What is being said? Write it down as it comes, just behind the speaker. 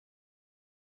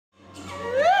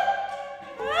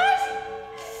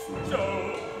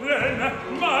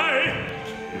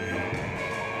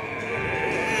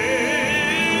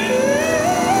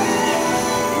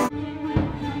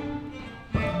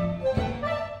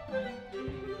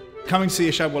Coming to see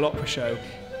a Shadwell Opera show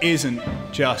isn't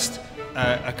just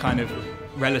a kind of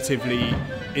relatively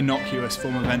innocuous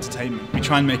form of entertainment. We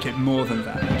try and make it more than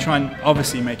that. We try and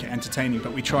obviously make it entertaining,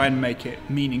 but we try and make it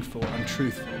meaningful and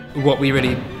truthful. What we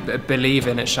really believe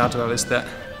in at Shadwell is that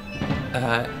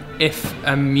if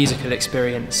a musical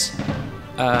experience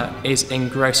is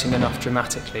engrossing enough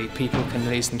dramatically, people can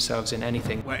lose themselves in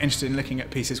anything. We're interested in looking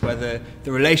at pieces where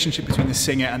the relationship between the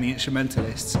singer and the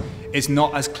instrumentalists is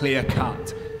not as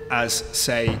clear-cut as,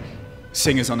 say,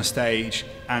 singers on a stage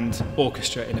and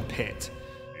orchestra in a pit.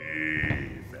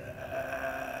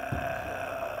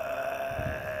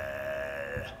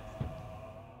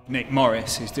 Nick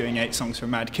Morris, who's doing 8 songs for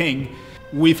Mad King,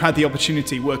 we've had the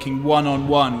opportunity, working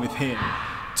one-on-one with him,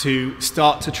 to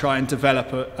start to try and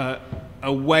develop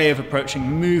a way of approaching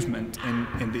movement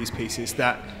in these pieces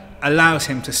that allows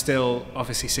him to still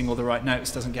obviously sing all the right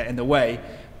notes, doesn't get in the way,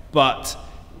 but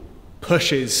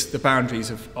pushes the boundaries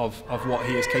of what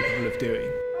he is capable of doing.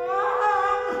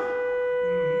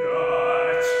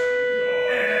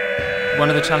 One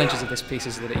of the challenges of this piece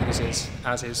is that it uses,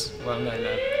 as is well known,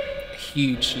 a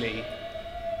hugely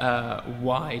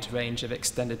wide range of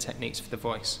extended techniques for the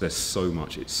voice. There's so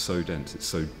much, it's so dense, it's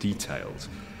so detailed,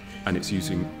 and it's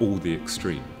using all the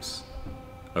extremes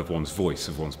of one's voice,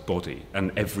 of one's body,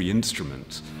 and every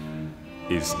instrument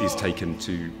is taken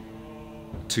to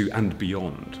and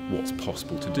beyond what's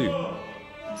possible to do.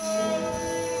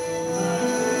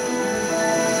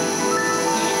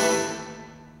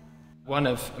 One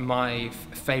of my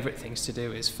favourite things to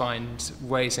do is find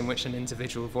ways in which an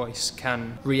individual voice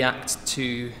can react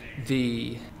to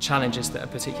the challenges that a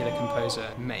particular composer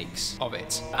makes of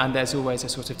it. And there's always a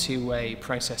sort of two-way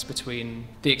process between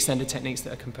the extended techniques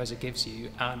that a composer gives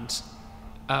you and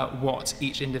what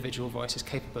each individual voice is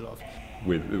capable of.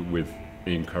 With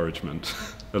encouragement,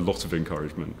 a lot of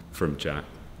encouragement from Jack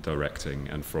directing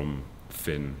and from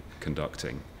Finn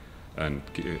conducting, and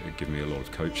give me a lot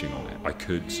of coaching on it. I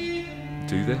could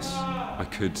do this, I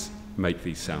could make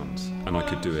these sounds, and I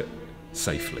could do it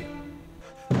safely.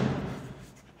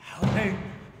 Howling!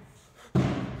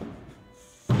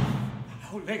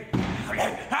 Howling!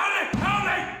 Howling! Howling!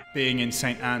 Howling! Being in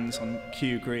St Anne's on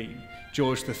Kew Green,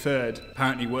 George III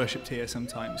apparently worshipped here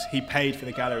sometimes. He paid for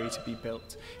the gallery to be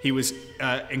built. He was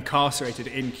incarcerated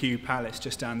in Kew Palace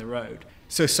just down the road.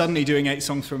 So suddenly doing 8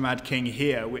 songs for a Mad King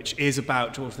here, which is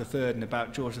about George III and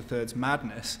about George III's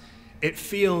madness, it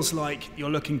feels like you're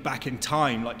looking back in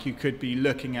time, like you could be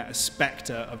looking at a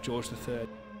spectre of George III.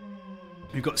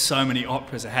 We've got so many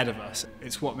operas ahead of us.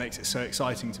 It's what makes it so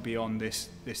exciting to be on this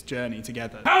journey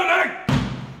together. Howling!